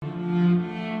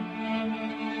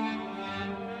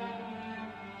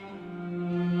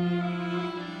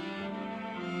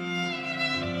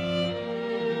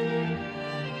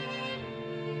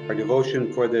Our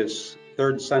devotion for this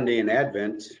third Sunday in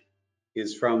Advent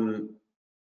is from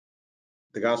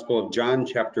the Gospel of John,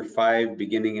 chapter 5,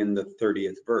 beginning in the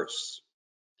 30th verse.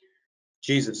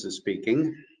 Jesus is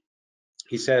speaking.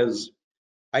 He says,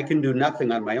 "I can do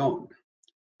nothing on my own.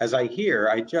 As I hear,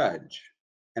 I judge,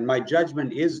 and my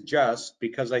judgment is just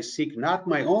because I seek not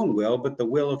my own will, but the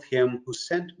will of him who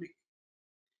sent me.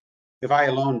 If I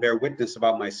alone bear witness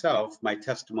about myself, my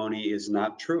testimony is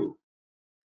not true.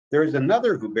 There is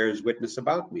another who bears witness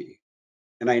about me,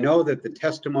 and I know that the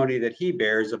testimony that he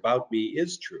bears about me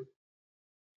is true.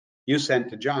 You sent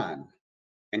to John,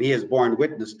 and he has borne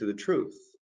witness to the truth.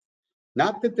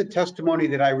 Not that the testimony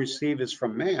that I receive is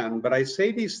from man, but I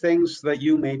say these things so that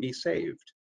you may be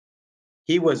saved.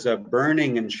 He was a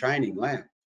burning and shining lamp,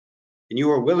 and you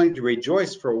were willing to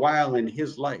rejoice for a while in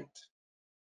his light.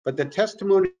 But the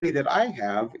testimony that I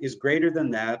have is greater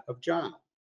than that of John.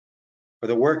 For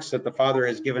the works that the Father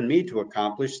has given me to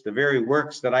accomplish, the very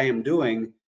works that I am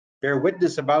doing, bear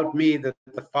witness about me that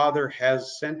the Father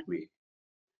has sent me.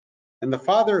 And the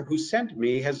Father who sent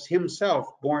me has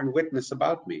himself borne witness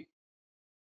about me.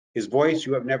 His voice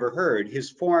you have never heard,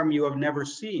 his form you have never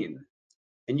seen,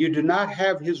 and you do not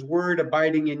have his word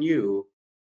abiding in you,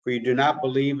 for you do not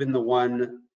believe in the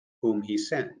one whom he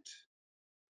sent.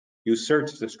 You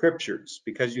search the scriptures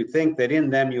because you think that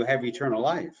in them you have eternal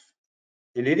life,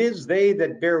 and it is they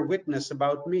that bear witness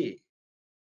about me.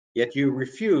 Yet you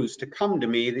refuse to come to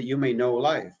me that you may know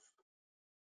life.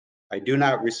 I do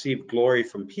not receive glory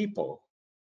from people,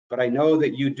 but I know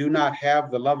that you do not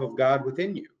have the love of God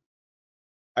within you.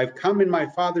 I've come in my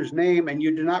Father's name, and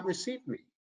you do not receive me.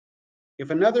 If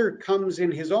another comes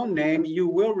in his own name, you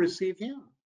will receive him.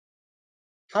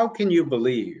 How can you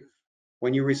believe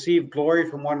when you receive glory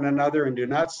from one another and do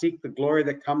not seek the glory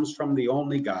that comes from the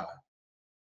only God?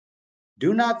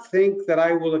 Do not think that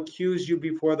I will accuse you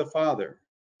before the Father.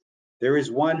 There is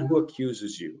one who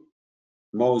accuses you,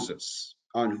 Moses,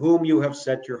 on whom you have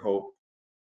set your hope.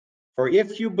 For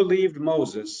if you believed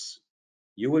Moses,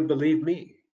 you would believe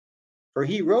me, for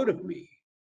he wrote of me.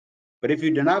 But if you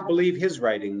do not believe his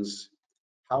writings,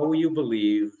 how will you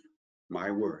believe my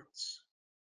words?"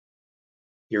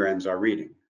 Here ends our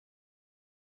reading.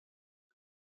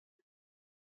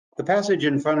 The passage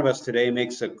in front of us today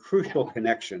makes a crucial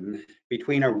connection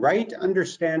between a right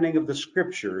understanding of the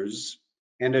scriptures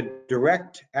and a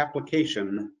direct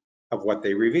application of what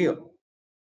they reveal.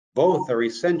 Both are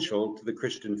essential to the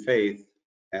Christian faith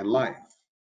and life.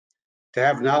 To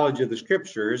have knowledge of the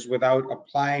scriptures without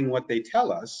applying what they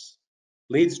tell us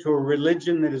leads to a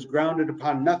religion that is grounded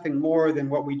upon nothing more than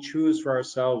what we choose for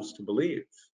ourselves to believe.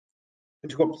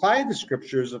 And to apply the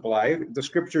scriptures of life, the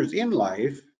scriptures in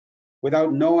life,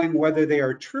 without knowing whether they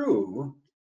are true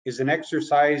is an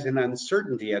exercise in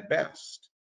uncertainty at best,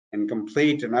 and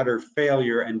complete and utter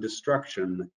failure and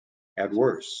destruction at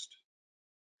worst.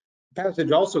 The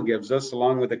passage also gives us,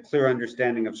 along with a clear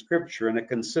understanding of Scripture and a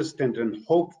consistent and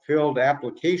hope-filled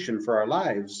application for our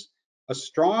lives, a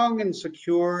strong and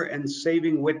secure and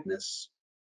saving witness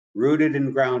rooted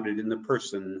and grounded in the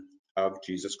person of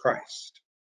Jesus Christ.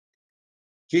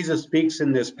 Jesus speaks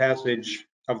in this passage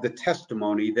of the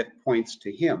testimony that points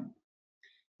to him.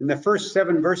 In the first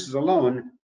 7 verses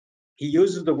alone, he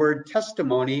uses the word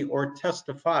testimony or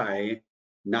testify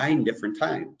 9 different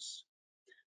times.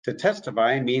 To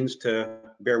testify means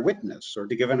to bear witness or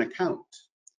to give an account.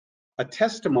 A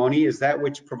testimony is that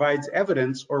which provides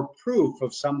evidence or proof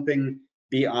of something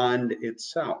beyond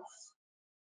itself.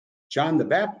 John the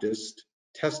Baptist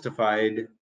testified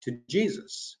to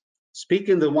Jesus,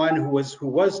 speaking of the one who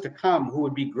was to come, who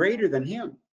would be greater than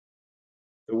him.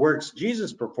 The works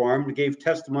Jesus performed gave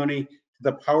testimony to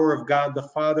the power of God the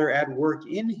Father at work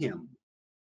in him.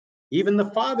 Even the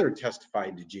Father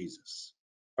testified to Jesus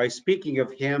by speaking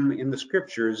of him in the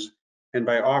scriptures and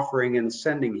by offering and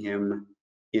sending him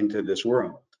into this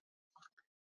world.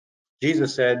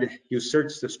 Jesus said, "You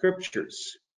search the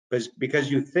scriptures because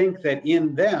you think that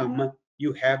in them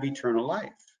you have eternal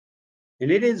life.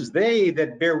 And it is they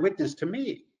that bear witness to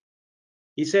me."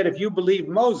 He said, "If you believe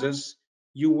Moses,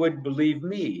 you would believe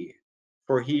me,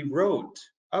 for he wrote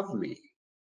of me."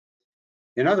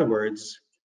 In other words,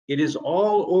 it is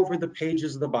all over the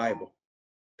pages of the Bible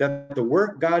that the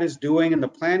work God is doing and the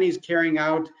plan he's carrying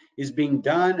out is being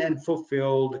done and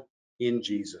fulfilled in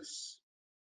Jesus.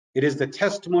 It is the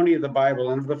testimony of the Bible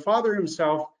and of the Father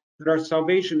himself that our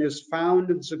salvation is found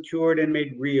and secured and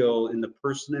made real in the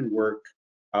person and work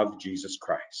of Jesus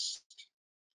Christ.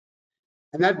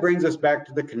 And that brings us back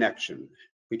to the connection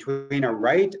between a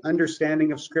right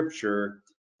understanding of Scripture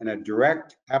and a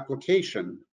direct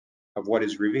application of what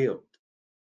is revealed.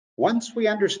 Once we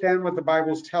understand what the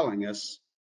Bible is telling us,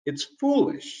 it's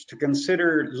foolish to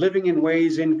consider living in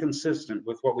ways inconsistent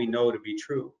with what we know to be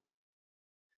true.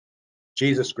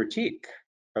 Jesus' critique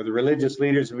of the religious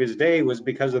leaders of his day was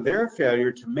because of their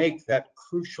failure to make that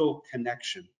crucial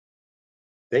connection.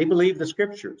 They believed the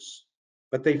scriptures,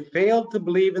 but they failed to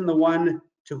believe in the one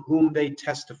to whom they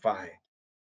testified.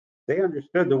 They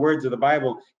understood the words of the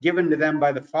Bible given to them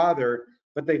by the Father,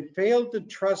 but they failed to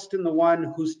trust in the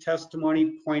one whose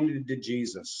testimony pointed to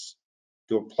Jesus,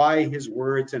 to apply his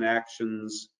words and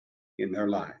actions in their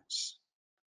lives.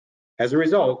 As a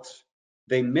result,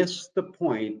 they missed the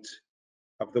point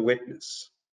of the witness.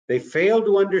 They failed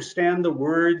to understand the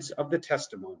words of the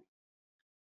testimony.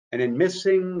 And in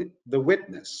missing the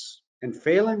witness and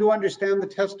failing to understand the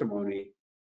testimony,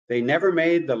 they never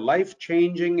made the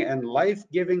life-changing and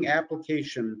life-giving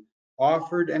application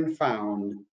offered and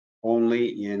found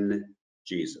only in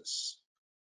Jesus.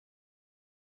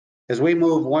 As we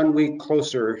move 1 week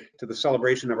closer to the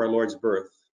celebration of our Lord's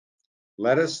birth,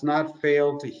 let us not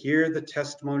fail to hear the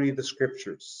testimony of the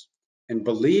scriptures and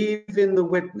believe in the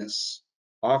witness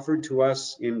offered to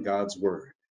us in God's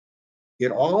word.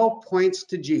 It all points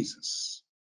to Jesus.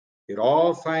 It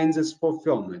all finds its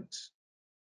fulfillment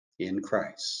in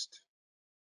Christ.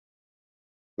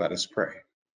 Let us pray.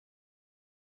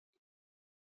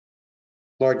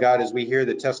 Lord God, as we hear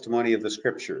the testimony of the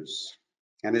scriptures,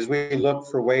 and as we look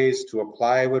for ways to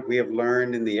apply what we have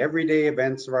learned in the everyday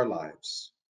events of our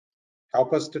lives,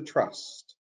 help us to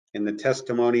trust in the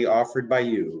testimony offered by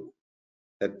you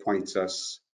that points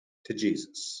us to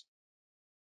Jesus.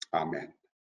 Amen.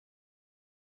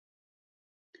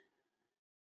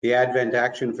 The Advent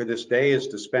action for this day is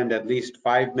to spend at least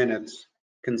 5 minutes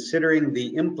considering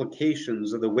the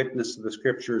implications of the witness of the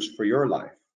scriptures for your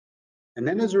life. And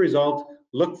then as a result,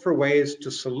 look for ways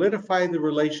to solidify the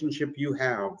relationship you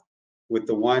have with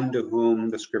the one to whom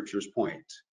the scriptures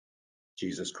point,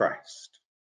 Jesus Christ.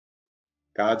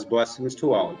 God's blessings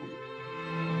to all of you.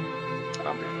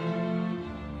 Amen.